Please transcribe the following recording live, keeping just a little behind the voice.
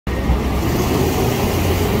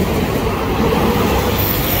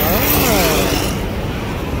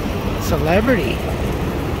celebrity.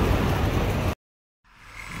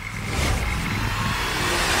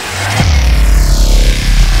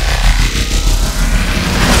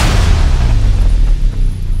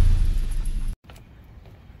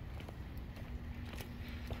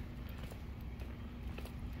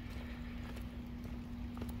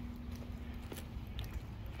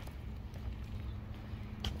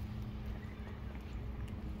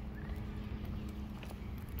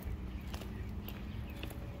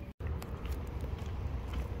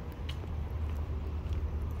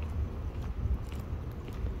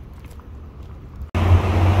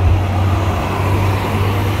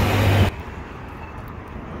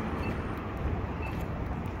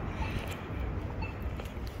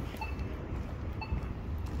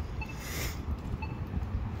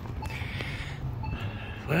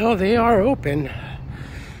 Well, they are open.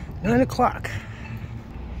 9 o'clock.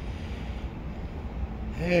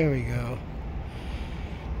 There we go.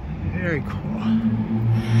 Very cool.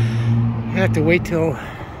 I have to wait till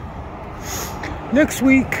next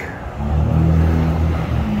week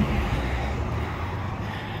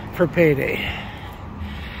for payday.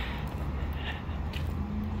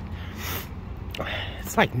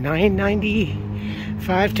 It's like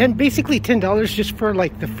 $9.95, basically $10 just for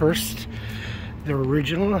like the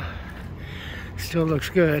original. Still looks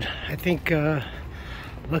good. I think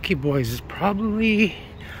Lucky Boys is probably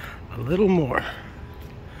a little more.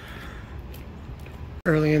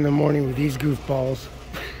 Early in the morning with these goofballs.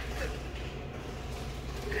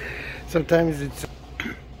 Sometimes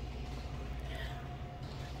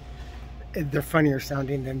they're funnier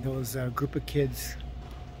sounding than those group of kids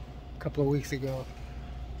a couple of weeks ago.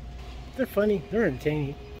 They're funny. They're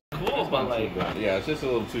entertaining. Cool, but like, yeah, it's just a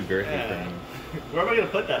little too girthy for me. Where am I gonna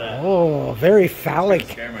put that at? Oh, very phallic.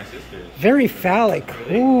 Scare my sister. Very phallic.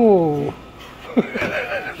 Ooh.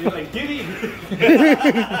 She's like, get in.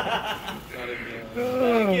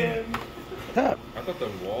 Stop. I thought the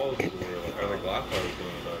walls were like, or the glass was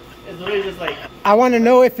doing that. It's literally just like. I want to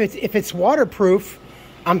know if it's waterproof.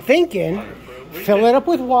 I'm thinking, fill it up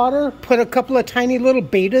with water, put a couple of tiny little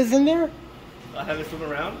betas in there. I'll have it swim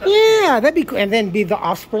around? Yeah, that'd be cool. And then be the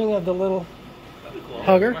offspring of the little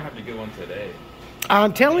hugger. I might have to get one today.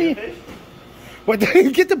 I'm telling you. What?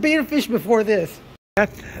 Get the beta fish before this.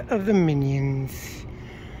 Death of the Minions.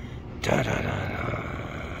 Da da da da.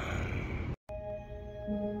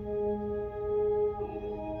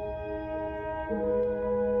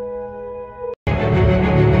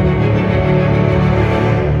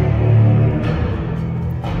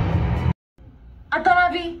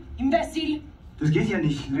 Atanavi, investiri. Das geht ja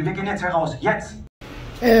nicht. Wir gehen jetzt heraus. Jetzt!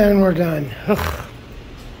 And we're done. Ugh.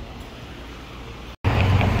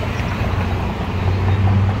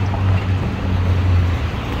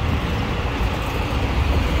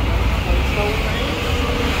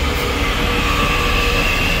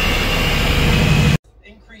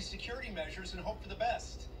 Increase security measures and hope for the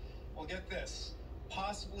best. Well, get this.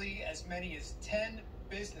 Possibly as many as 10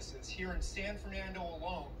 businesses here in San Fernando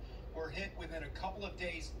alone were hit within a couple of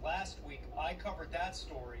days last week. I covered that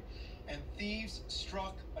story. And thieves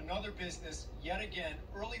struck another business yet again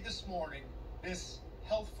early this morning, this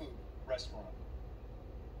health food restaurant.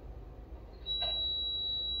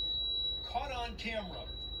 Caught on camera,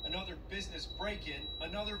 another business break-in,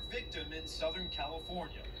 another victim in Southern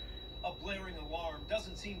California. A blaring alarm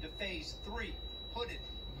doesn't seem to faze 3 hooded,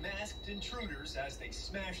 masked intruders as they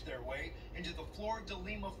smash their way into the Flor de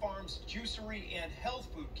Lima Farms Juicery and Health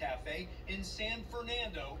Food Cafe in San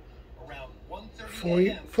Fernando around 1:30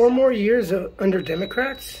 a.m. 4 more years under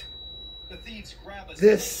Democrats. The thieves grab a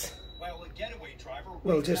This while a getaway driver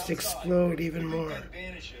will just explode even more.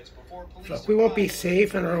 Look, we won't be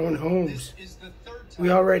safe in our own homes. We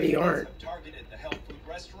already aren't. Targeted the health food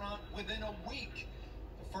restaurant within a week.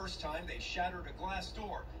 The first time they shattered a glass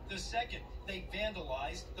door. The second, they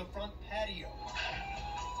vandalized the front patio.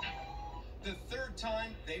 The third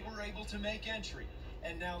time, they were able to make entry.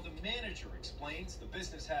 And now the manager explains the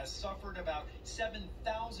business has suffered about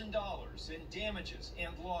 $7,000 in damages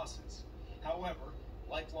and losses. However,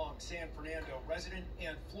 lifelong San Fernando resident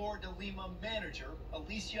and Flor de Lima manager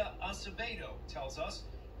Alicia Acevedo tells us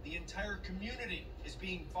the entire community is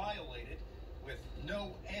being violated with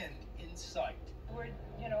no end in sight. We're,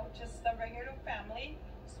 just a regular family,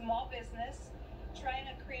 small business, trying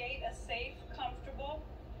to create a safe, comfortable,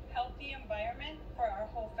 healthy environment for our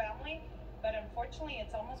whole family. But unfortunately,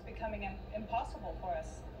 it's almost becoming impossible for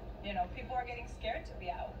us. People are getting scared to be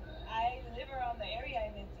out. I live around the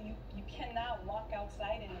area, and you cannot walk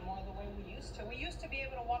outside anymore the way we used to. We used to be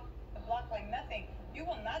able to walk the block like nothing. You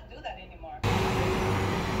will not do that anymore.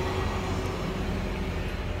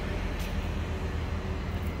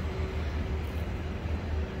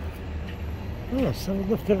 Oh, some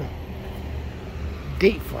of the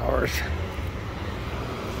date flowers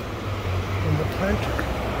in the planter.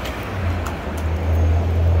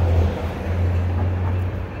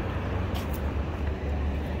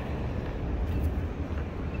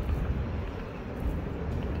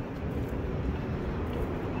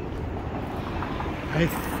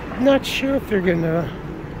 I'm not sure if they're gonna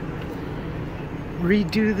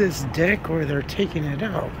redo this deck or they're taking it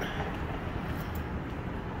out.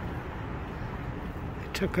 They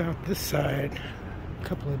took out this side a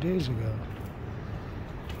couple of days ago.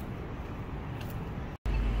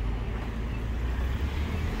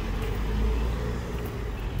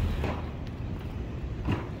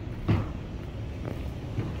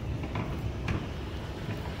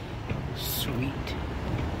 Sweet.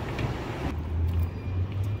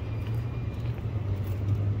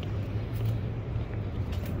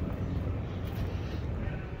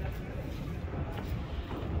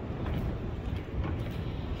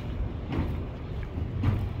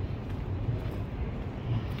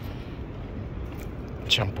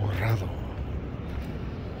 Champurrado.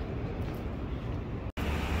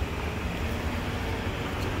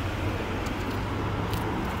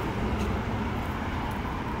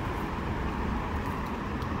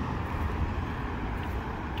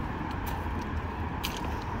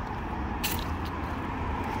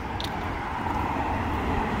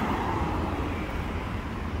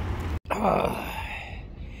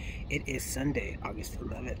 It is Sunday, August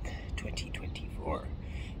 11th, 2024.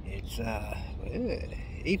 It's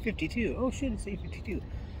 8:52. Oh shit, it's 8:52.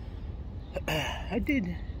 I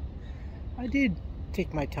did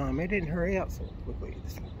take my time. I didn't hurry out so quickly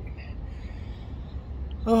this morning.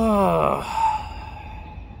 Oh,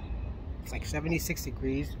 it's like 76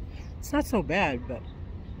 degrees. It's not so bad, but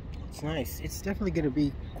it's nice. It's definitely going to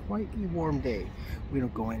be quite a warm day. We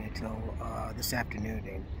don't go in until this afternoon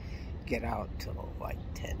and get out till like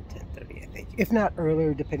 10:30, I think, if not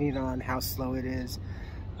earlier, depending on how slow it is.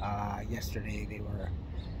 Yesterday they were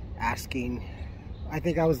asking, I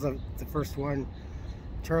think I was the first one,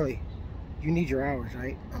 Charlie, you need your hours,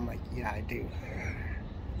 right? I'm like, yeah, I do.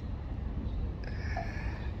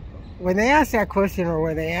 When they ask that question, or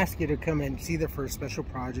when they ask you to come and see the first special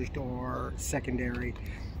project or secondary,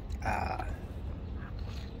 hey,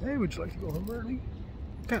 would you like to go home early?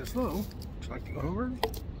 Kind of slow. Would you like to go home early?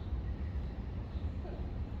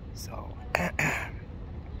 So,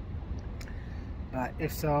 but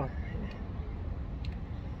if so,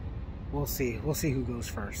 we'll see. We'll see who goes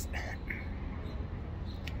first.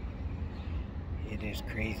 It is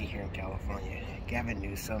crazy here in California. Gavin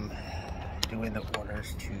Newsom doing the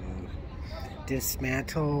orders to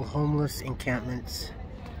dismantle homeless encampments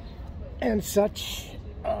and such.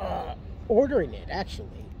 Ordering it,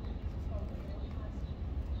 actually.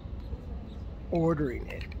 Ordering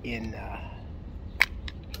it in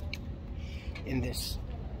this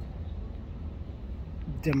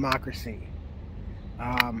democracy.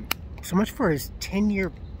 So much for his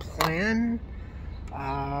 10-year plan.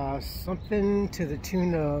 Something to the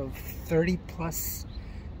tune of $30+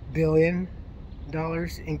 billion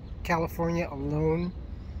in California alone.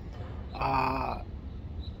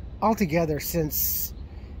 Altogether since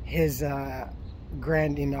his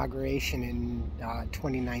grand inauguration in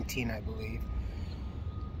 2019, I believe.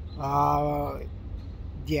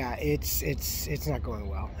 Yeah, it's not going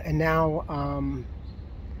well. And now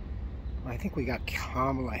I think we got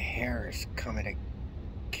Kamala Harris coming to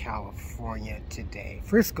California today.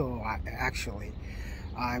 Frisco, actually.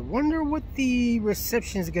 I wonder what the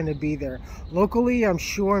reception is going to be there. Locally, I'm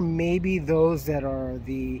sure maybe those that are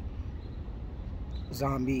the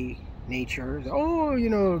zombie nature, oh, you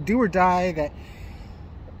know, do or die, that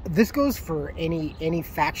this goes for any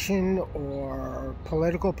faction or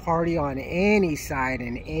political party on any side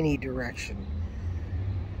in any direction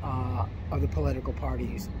of the political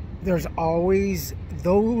parties. There's always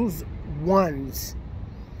those ones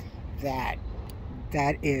that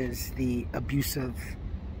is the abusive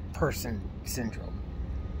person syndrome.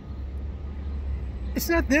 It's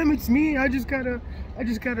not them, it's me. I just gotta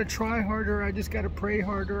try harder. I just gotta pray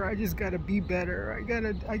harder. I just gotta be better.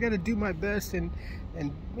 I gotta do my best and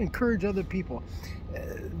encourage other people.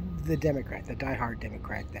 The Democrat, the diehard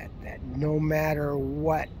Democrat, that no matter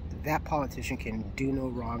what, that politician can do no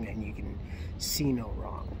wrong and you can see no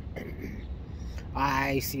wrong.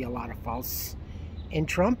 I see a lot of faults in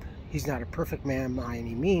Trump. He's not a perfect man by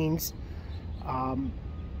any means,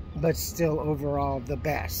 but still overall the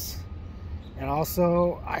best. And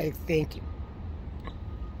also, I think,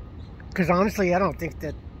 because honestly, I don't think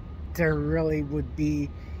that there really would be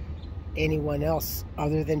anyone else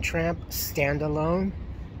other than Trump standalone.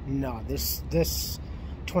 No, this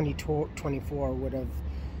 2024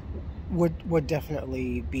 would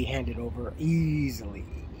definitely be handed over easily.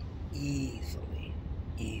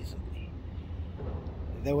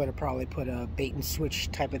 They would have probably put a bait and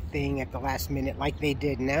switch type of thing at the last minute like they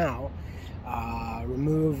did now.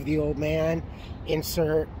 Remove the old man,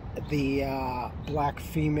 insert the black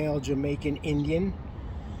female Jamaican Indian.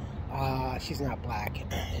 She's not black,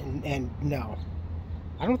 and no,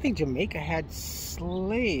 I don't think Jamaica had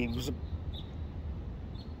slaves.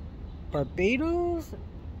 Barbados,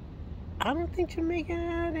 I don't think Jamaica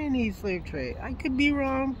had any slave trade. I could be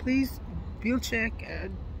wrong. Please field check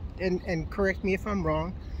and correct me if I'm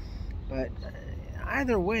wrong. But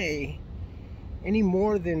either way, any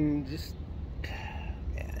more than just,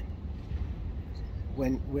 man,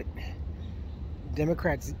 when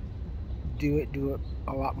Democrats do it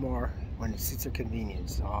a lot more when it suits their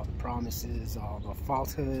convenience. All the promises, all the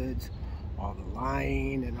falsehoods, all the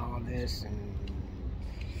lying and all this, and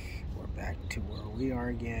we're back to where we are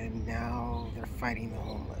again. Now they're fighting the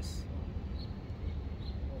homeless.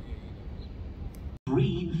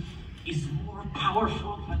 Breathe is more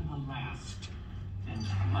powerful than the last. And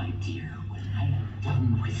my dear, when I am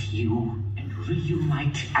done with you and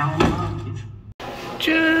reunite our love,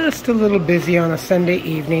 Just a little busy on a Sunday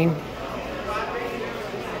evening.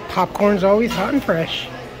 Popcorn's always hot and fresh.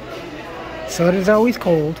 Soda's always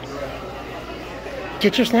cold.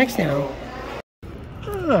 Get your snacks now.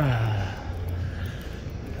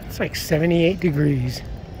 It's like 78 degrees.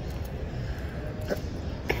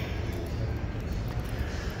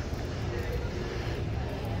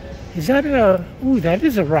 Is that a... Ooh, that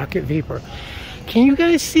is a rocket vapor. Can you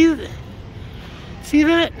guys see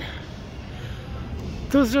that?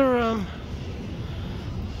 Those are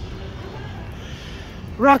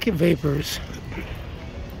rocket vapors.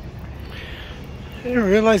 I didn't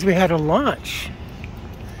realize we had a launch.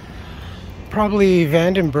 Probably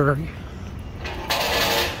Vandenberg.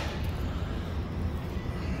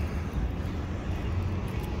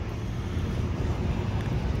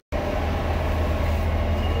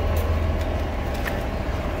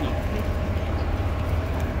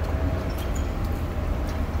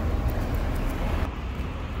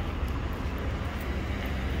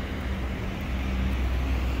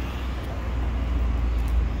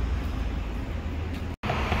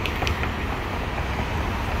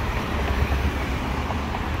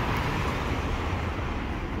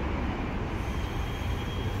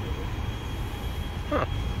 Huh.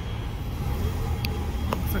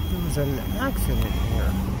 Looks like there was an accident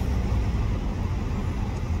here.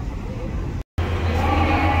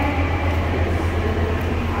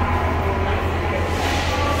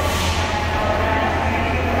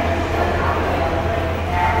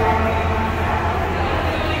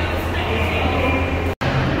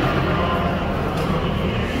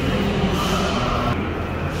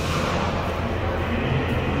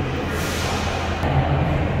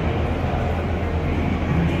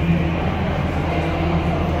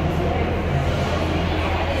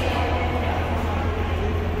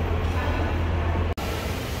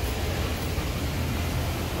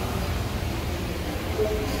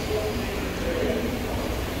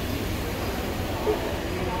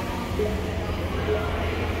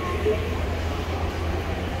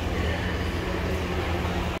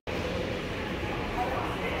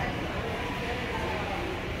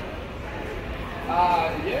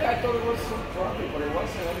 Yeah, I thought it was some profit, but it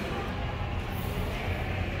wasn't.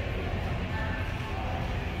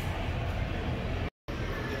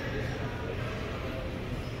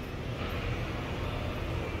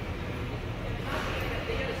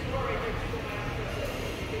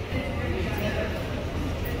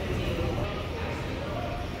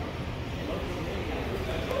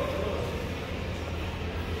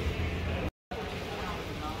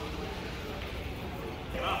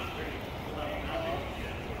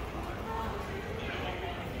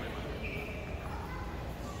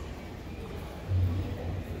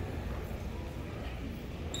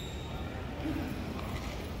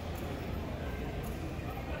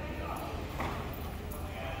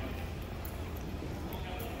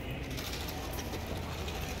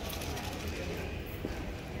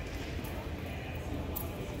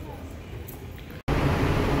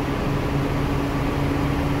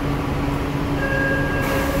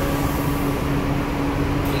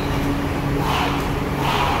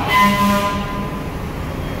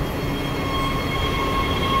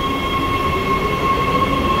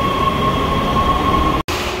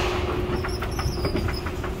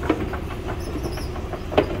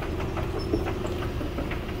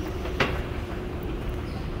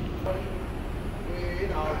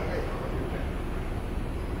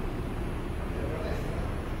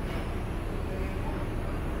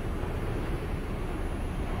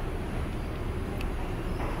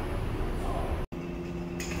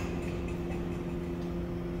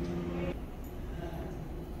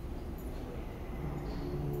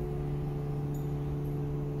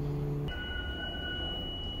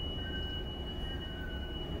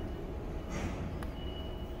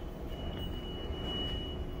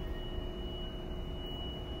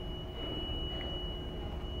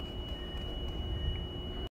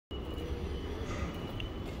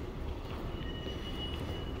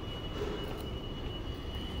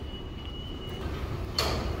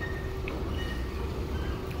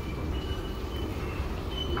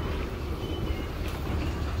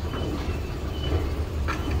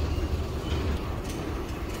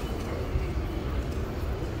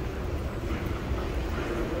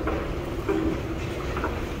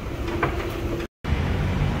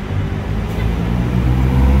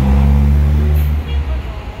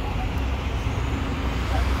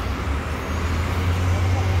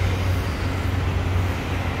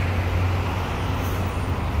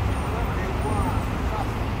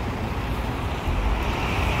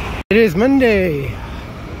 It is Monday,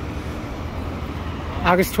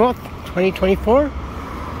 August 12th, 2024.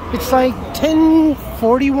 It's like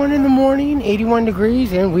 10:41 in the morning, 81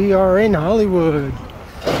 degrees, and we are in Hollywood.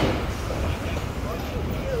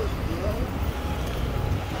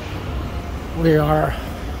 We are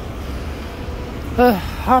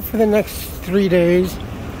off for the next 3 days.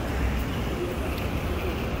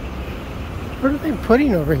 What are they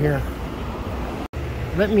putting over here?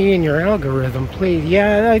 Let me in your algorithm, please.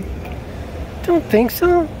 Yeah, I don't think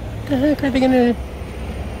so. What the heck are they gonna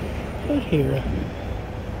put here?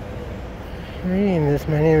 Reading this,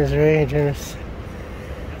 my name is Ray Dennis.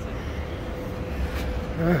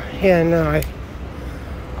 Yeah, no,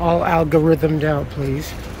 all algorithmed out,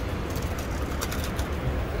 please.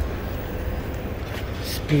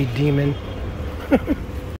 Speed demon.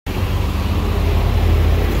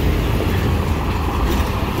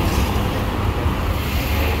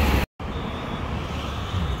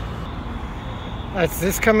 That's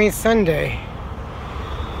this coming Sunday.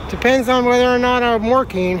 Depends on whether or not I'm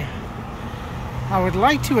working. I would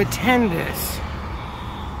like to attend this.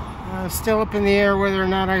 Still up in the air whether or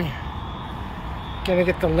not I'm gonna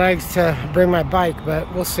get the legs to bring my bike, but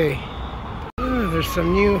we'll see. There's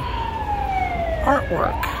some new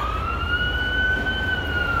artwork.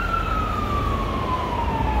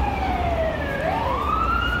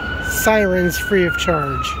 Sirens free of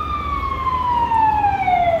charge.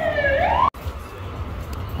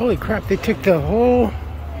 Holy crap, they took the whole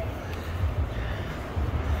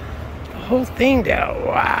thing down.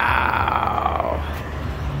 Wow.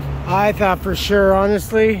 I thought for sure,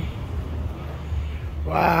 honestly.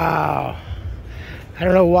 Wow. I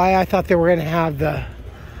don't know why I thought they were going to have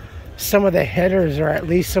some of the headers or at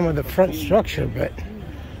least some of the front structure, but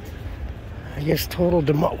I guess total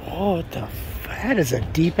demo. Oh, what the that is a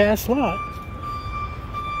deep ass lot.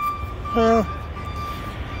 Well,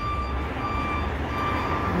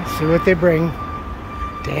 let's see what they bring.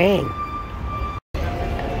 Dang.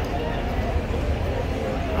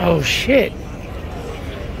 Oh shit.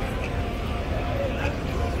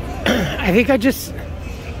 I think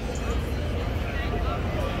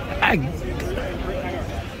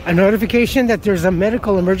a notification that there's a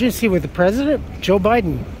medical emergency with the president, Joe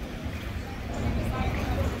Biden.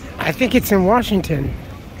 I think it's in Washington.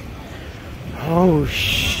 Oh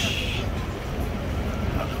shh.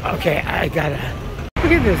 Okay, I gotta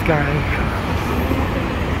look at this guy.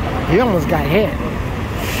 He almost got hit.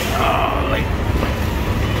 Oh, like.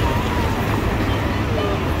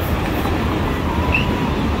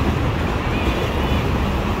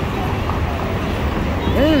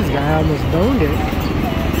 This guy almost boned it.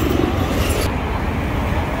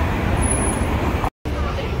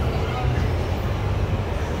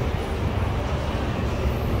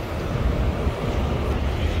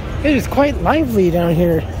 It is quite lively down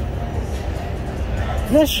here.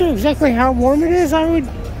 I'm not sure exactly how warm it is. I would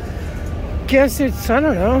guess it's, I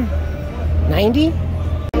don't know, 90?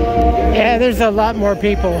 Yeah, there's a lot more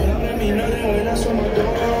people.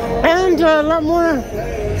 And a lot more,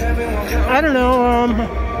 I don't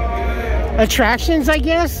know, attractions, I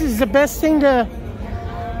guess, is the best thing to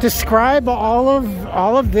describe all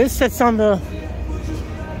of this that's on the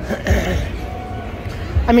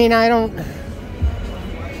I mean, I don't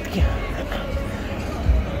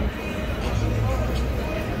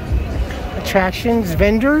attractions,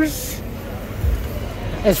 vendors,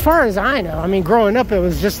 as far as I know. I mean, growing up it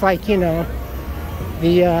was just like, you know,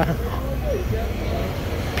 the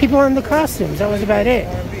people in the costumes. That was about it.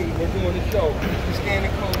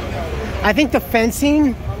 I think the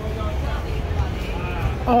fencing.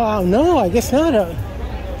 Oh no, I guess not.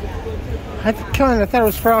 I kind of thought it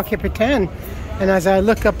was for Al Capitan, and as I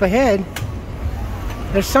look up ahead,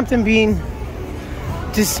 there's something being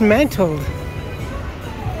dismantled.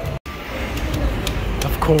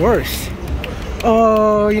 Of course.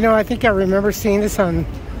 Oh, you know, I think I remember seeing this on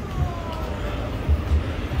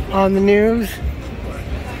the news.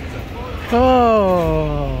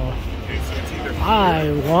 Oh,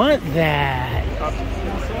 I want that.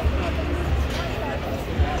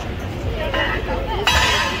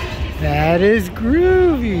 That is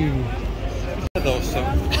groovy.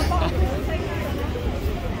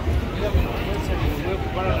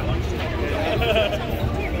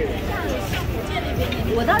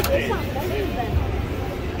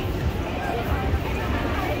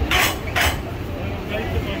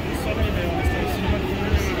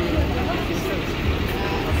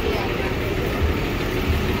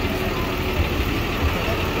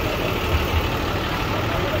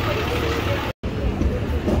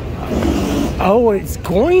 Oh, it's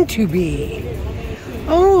going to be.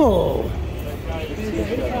 Oh.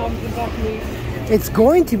 It's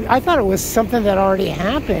going to be. I thought it was something that already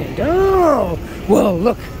happened. Oh, well,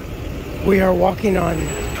 look. We are walking on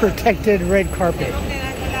protected red carpet.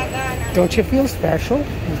 Don't you feel special?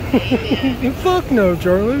 Fuck no,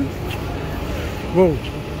 Charlie. Whoa.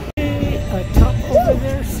 Top over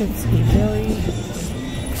there sits a very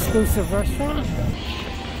exclusive restaurant.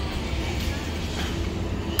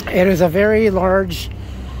 It is a very large,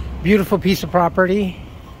 beautiful piece of property.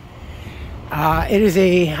 It is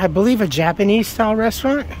I believe, a Japanese style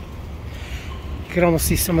restaurant. You can almost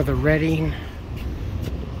see some of the redding.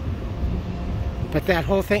 But that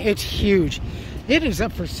whole thing, it's huge. It is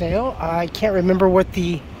up for sale. I can't remember what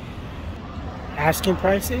the asking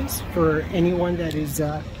price is for anyone that is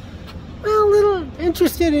well, a little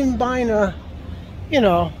interested in buying a, you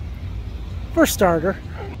know, for starter.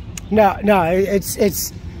 No, it's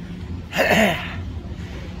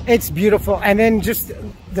it's beautiful. And then just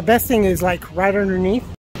the best thing is like right underneath.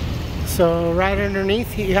 So right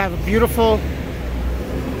underneath you have a beautiful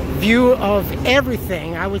view of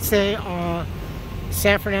everything. I would say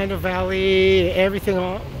San Fernando Valley, everything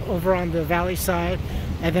all over on the valley side,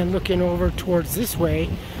 and then looking over towards this way,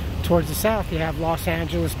 towards the south, you have Los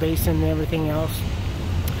Angeles Basin and everything else.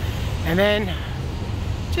 And then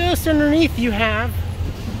just underneath you have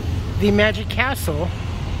the Magic Castle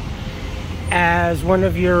as one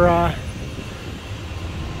of your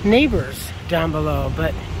neighbors down below.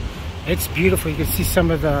 But it's beautiful. You can see some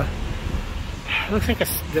of the, it looks like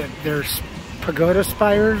there's pagoda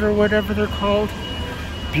spires or whatever they're called.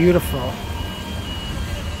 Beautiful.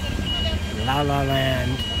 La La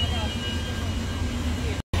Land.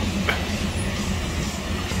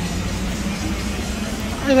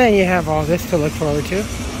 And then you have all this to look forward to.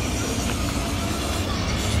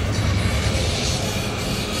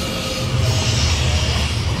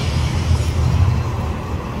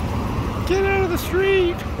 Get out of the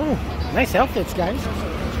street! Oh, nice outfits, guys.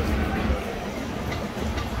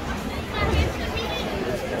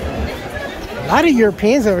 A lot of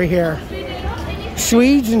Europeans over here.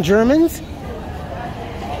 Swedes and Germans.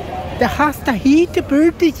 The hasta heat, the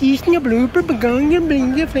bird, the yeast, the blooper, begonia,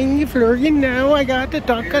 blinga, flinga, flurga. Now I got to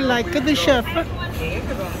talk like the chef.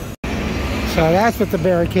 So that's what the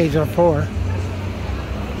barricades are for.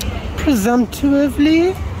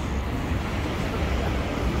 Presumptively.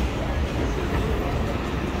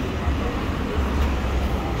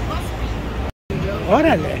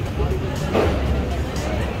 Órale.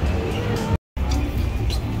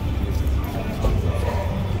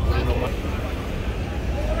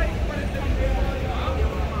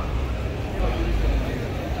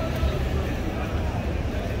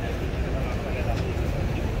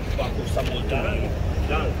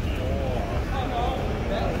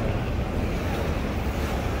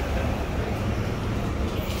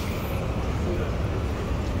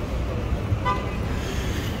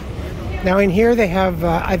 Now in here they have,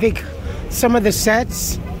 I think, some of the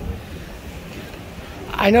sets.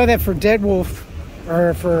 I know that for Deadwolf,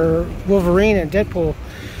 or for Wolverine and Deadpool,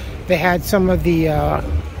 they had some of the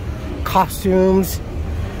costumes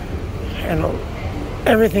and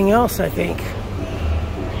everything else, I think.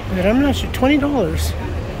 But I'm not sure, $20.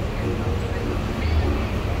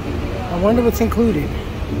 I wonder what's included.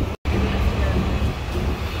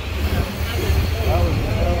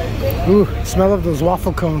 Ooh, smell of those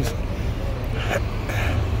waffle cones.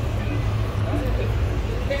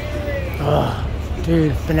 Oh,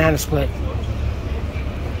 dude, banana split.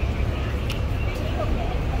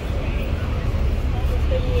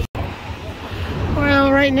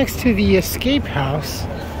 Well, right next to the escape house,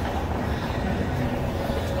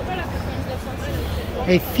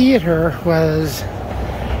 a theater was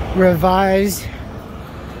revised.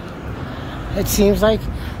 It seems like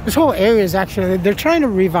this whole area is actually, they're trying to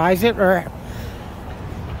revise it, or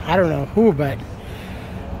I don't know who, but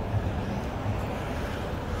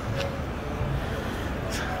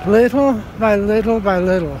little by little by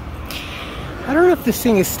little. I don't know if this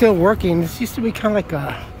thing is still working. This used to be kind of like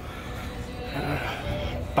a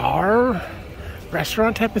bar,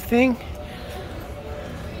 restaurant type of thing.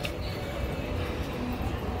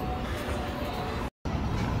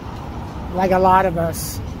 Like a lot of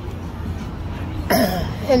us.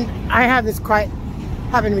 And I have this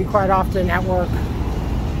happen to be quite often at work.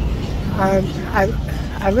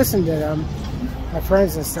 I listen to them, my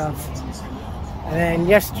friends and stuff. And then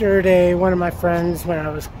yesterday, one of my friends, when I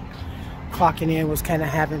was clocking in, was kind of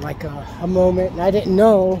having like a moment, and I didn't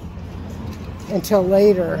know until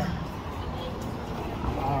later.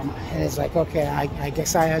 And it's like, okay, I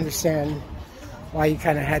guess I understand why you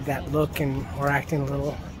kind of had that look and were acting a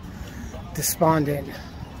little despondent.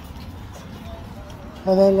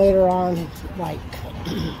 And then later on, like,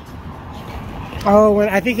 Oh,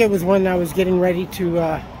 I think it was when I was getting ready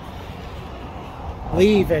to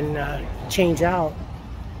leave and change out,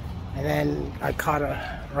 and then I caught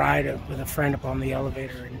a ride with a friend up on the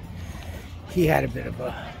elevator, and he had a bit of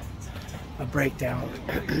a breakdown.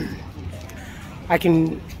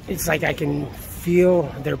 It's like I can feel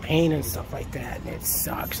their pain and stuff like that, and it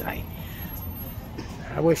sucks. I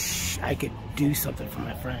wish I could do something for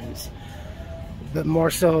my friends, but more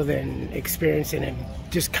so than experiencing it,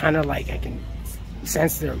 just kind of like I can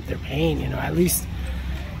sense their pain, you know. At least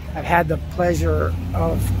I've had the pleasure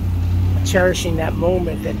of cherishing that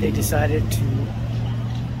moment that they decided to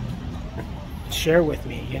share with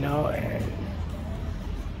me, you know. And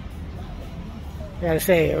I gotta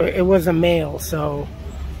say, it was a male, so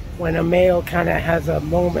when a male kind of has a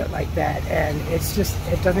moment like that, and it's just,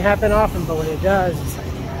 it doesn't happen often, but when it does, it's like,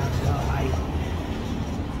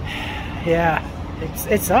 yeah,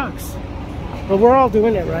 it sucks. But we're all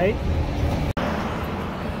doing it, right?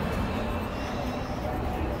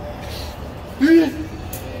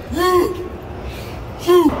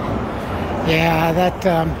 Yeah, that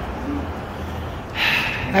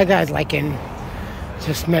guy's like in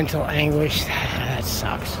just mental anguish. That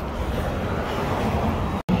sucks.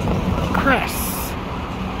 Cress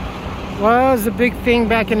was a big thing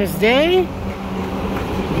back in his day.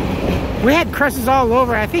 We had cresses all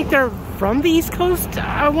over. I think they're from the East Coast,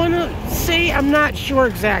 I want to say. I'm not sure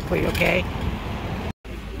exactly, okay?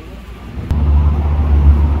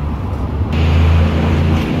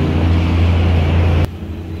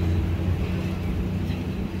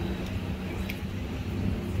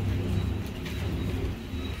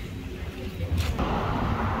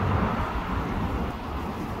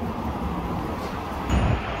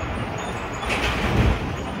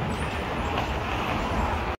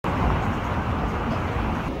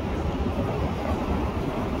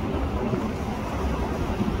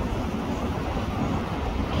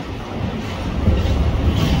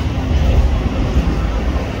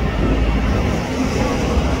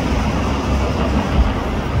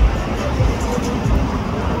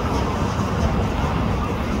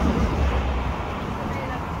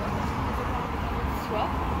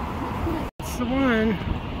 The one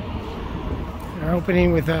they're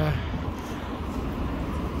opening with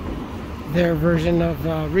their version of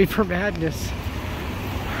Reefer Madness.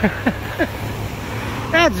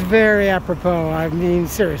 That's very apropos. I mean,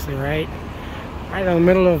 seriously, right? Right in the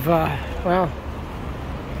middle of well,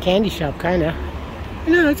 candy shop, kind of.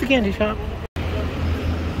 No, it's a candy shop.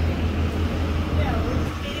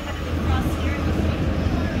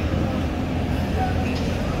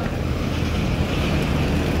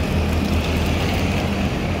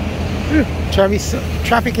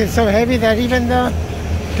 Traffic is so heavy that even the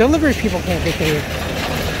delivery people can't get there.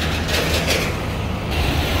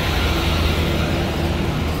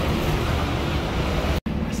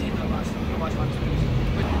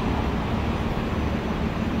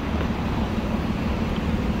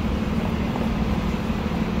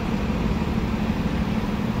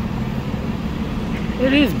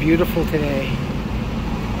 It is beautiful today.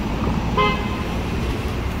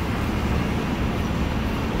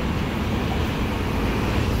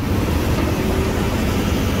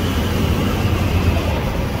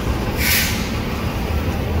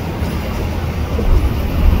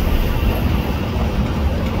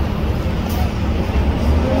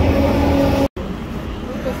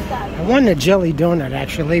 I wanted a jelly donut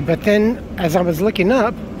actually, but then as I was looking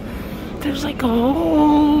up, there's like,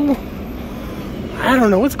 oh, I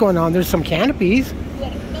don't know what's going on. There's some canopies.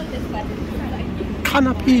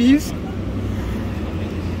 Canopies.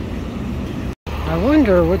 I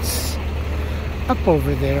wonder what's up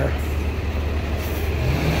over there.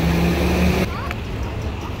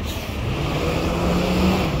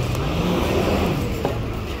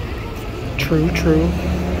 True, true.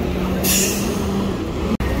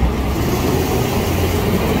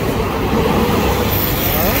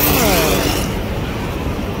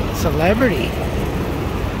 Celebrity.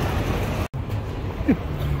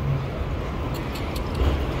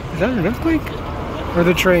 Is that an earthquake? Or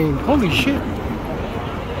the train? Holy shit.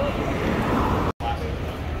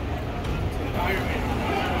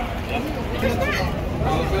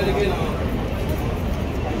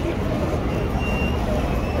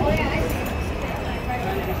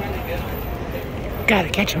 Gotta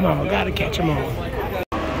catch them all, gotta catch them all.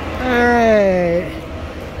 Alright.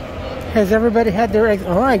 Has everybody had their eggs?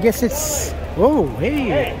 Oh, I guess it's... Whoa,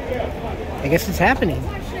 hey. I guess it's happening.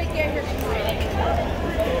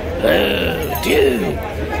 Oh, dude.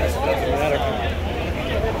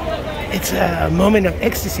 It's a moment of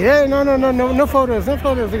ecstasy. Hey, no photos, no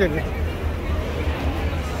photos. Look at me.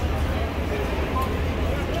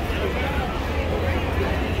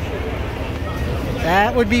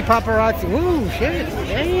 That would be paparazzi. Ooh, shit.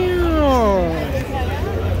 Damn.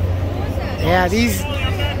 Yeah, these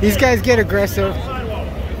guys get aggressive.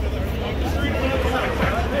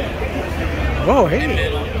 Whoa, hey.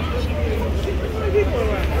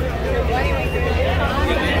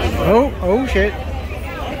 Oh shit.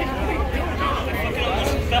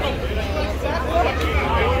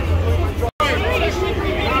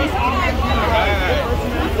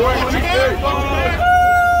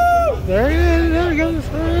 There it is, there it goes.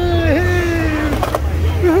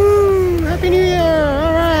 Woohoo! Happy New Year!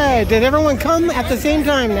 Alright, did everyone come at the same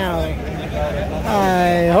time now?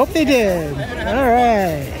 I hope they did.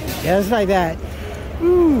 Alright, just like that.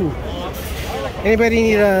 Ooh. Anybody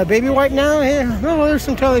need a baby wipe now? Yeah. No, there's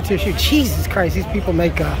some toilet tissue. Jesus Christ, these people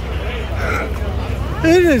make it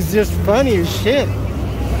is just funny as shit.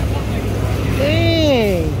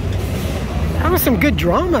 Dang. That was some good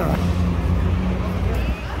drama.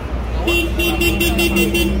 I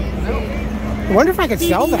wonder if I could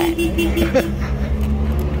sell that.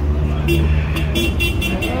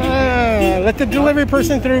 Let the delivery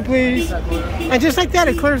person through, please. And just like that,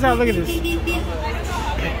 it clears out. Look at this.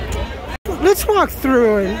 Let's walk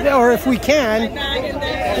through, or if we can.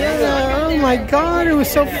 Yeah, oh my God, it was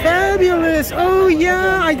so fabulous. Oh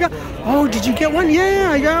yeah, I got. Oh, did you get one? Yeah,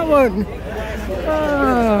 I got one.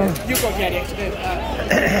 You go get it.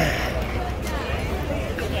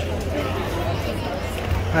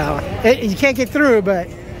 Well, you can't get through, but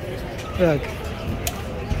look.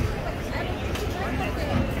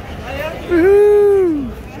 Woohoo!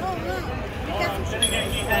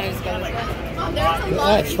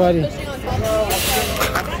 That's funny.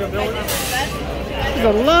 There's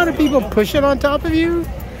a lot of people pushing on top of you.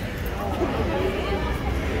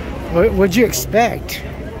 What'd you expect?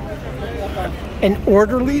 An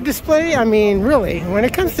orderly display? I mean, really, when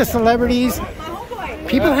it comes to celebrities,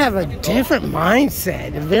 people have a different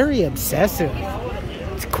mindset, very obsessive.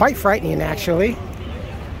 It's quite frightening, actually.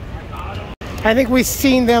 I think we've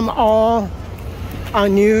seen them all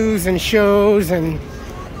on news and shows and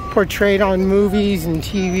portrayed on movies and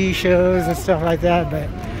TV shows and stuff like that, but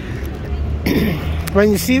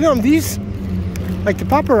when you see them, these, like the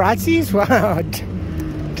paparazzis, wow,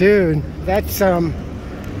 dude, that's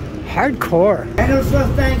hardcore. Ain't no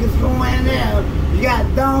such thing as going there. You got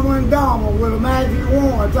Dumber and Dumber with a magic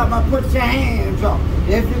wand talking about put your hands up.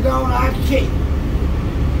 If you don't, I kick.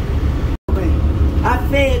 I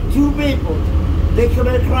fed 2 people. They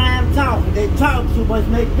commit crime talking. They talk too much,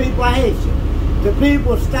 make people hate you. The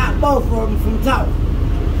people stopped both of them from talking.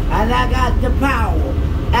 And I got the power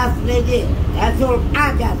after they did. I told them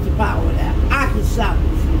I got the power now. I can stop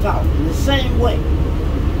them from talking the same way.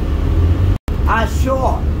 I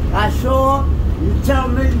sure, you tell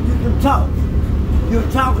me you can talk. You're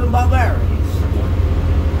talking barbarians.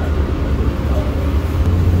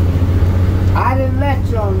 I didn't let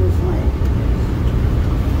you on this land.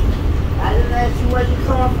 I didn't ask you where you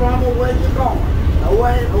come from or where you're going, or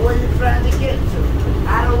where you're trying to get to.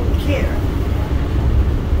 I don't care.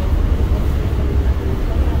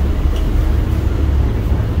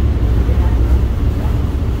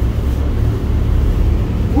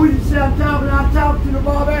 When you say I'm talking to the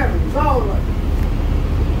barbarians, all of them.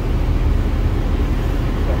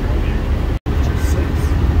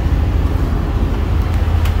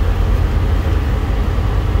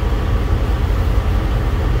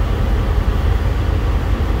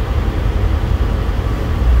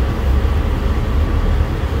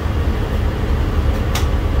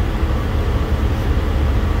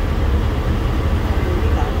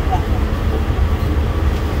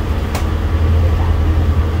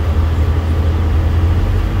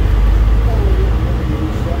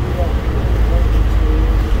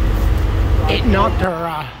 Knocked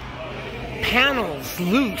our panels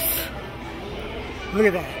loose. Look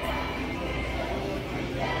at that.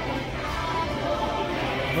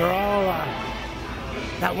 They're all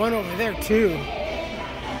that one over there too.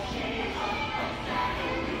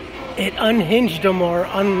 It unhinged them or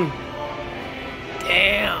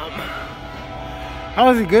damn. That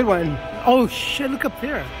was a good one. Oh shit, look up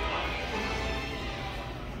there.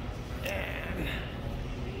 Man.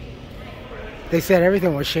 They said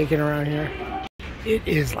everything was shaking around here. It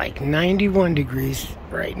is like 91 degrees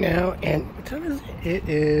right now, and what time is it? It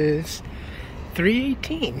is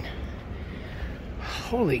 3:18.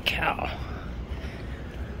 Holy cow.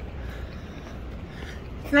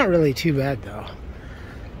 It's not really too bad though.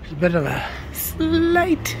 There's a bit of a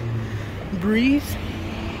slight breeze.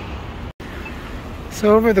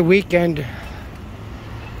 So over the weekend,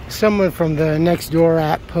 someone from the Nextdoor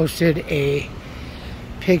app posted a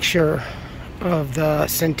picture of the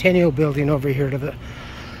Centennial building over here to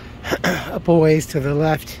up a ways to the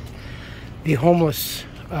left, the homeless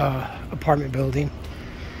apartment building.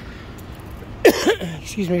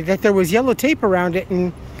 Excuse me, that there was yellow tape around it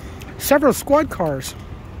and several squad cars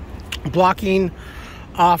blocking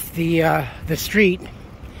off the street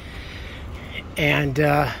and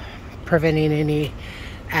preventing any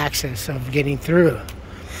access of getting through.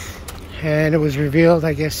 And it was revealed,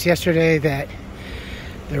 I guess, yesterday that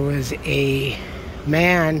there was a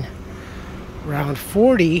man around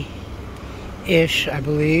 40-ish, I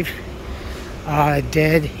believe,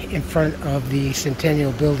 dead in front of the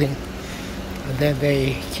Centennial building. And then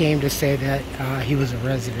they came to say that he was a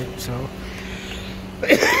resident. So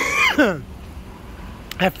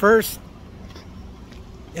at first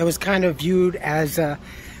it was kind of viewed as a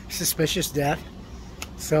suspicious death.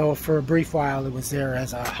 So for a brief while it was there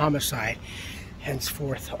as a homicide.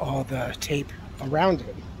 Henceforth all the tape around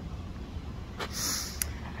it.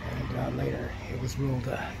 And later it was ruled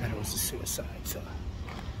that it was a suicide. So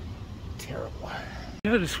terrible.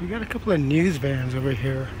 Notice we got a couple of news vans over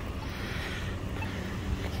here.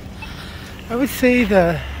 I would say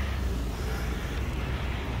the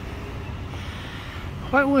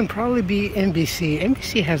white one probably be NBC.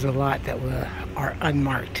 NBC has a lot that are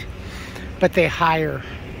unmarked, but they hire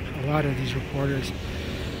a lot of these reporters.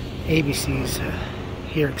 ABC's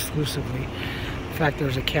here exclusively. In fact,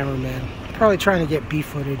 there's a cameraman probably trying to get B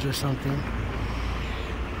footage or something.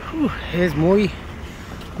 Whew, es muy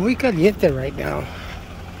caliente right now.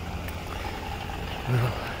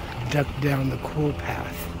 We'll duck down the cool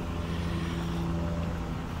path.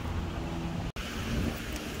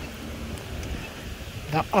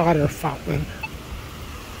 The otter fountain.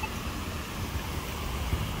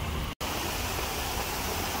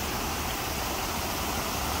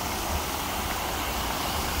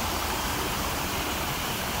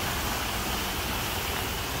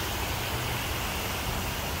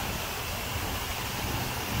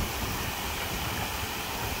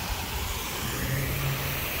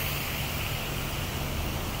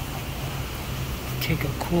 Take a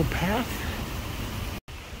cool path.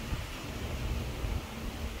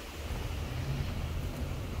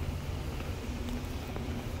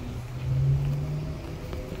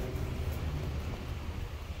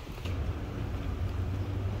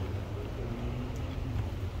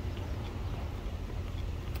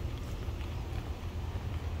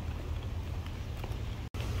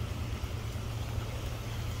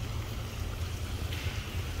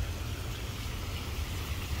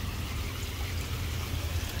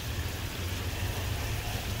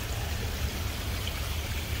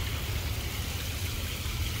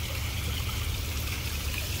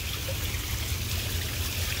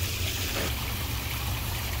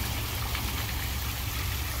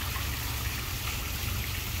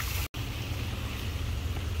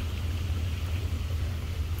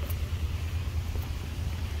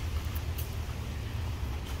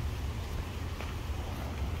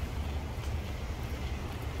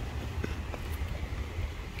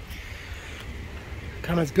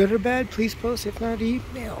 Comments good or bad, please post. If not,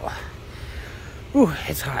 email. Ooh,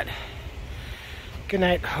 it's hot. Good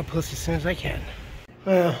night. I'll post as soon as I can.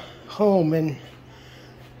 Home, and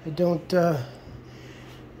I don't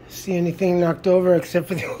see anything knocked over except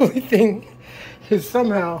for the only thing is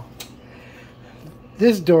somehow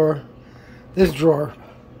this drawer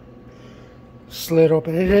slid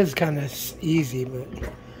open. It is kind of easy, but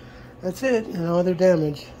that's it. No other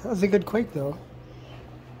damage. That was a good quake, though.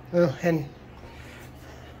 And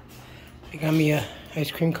I got me a ice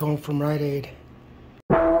cream cone from Rite Aid.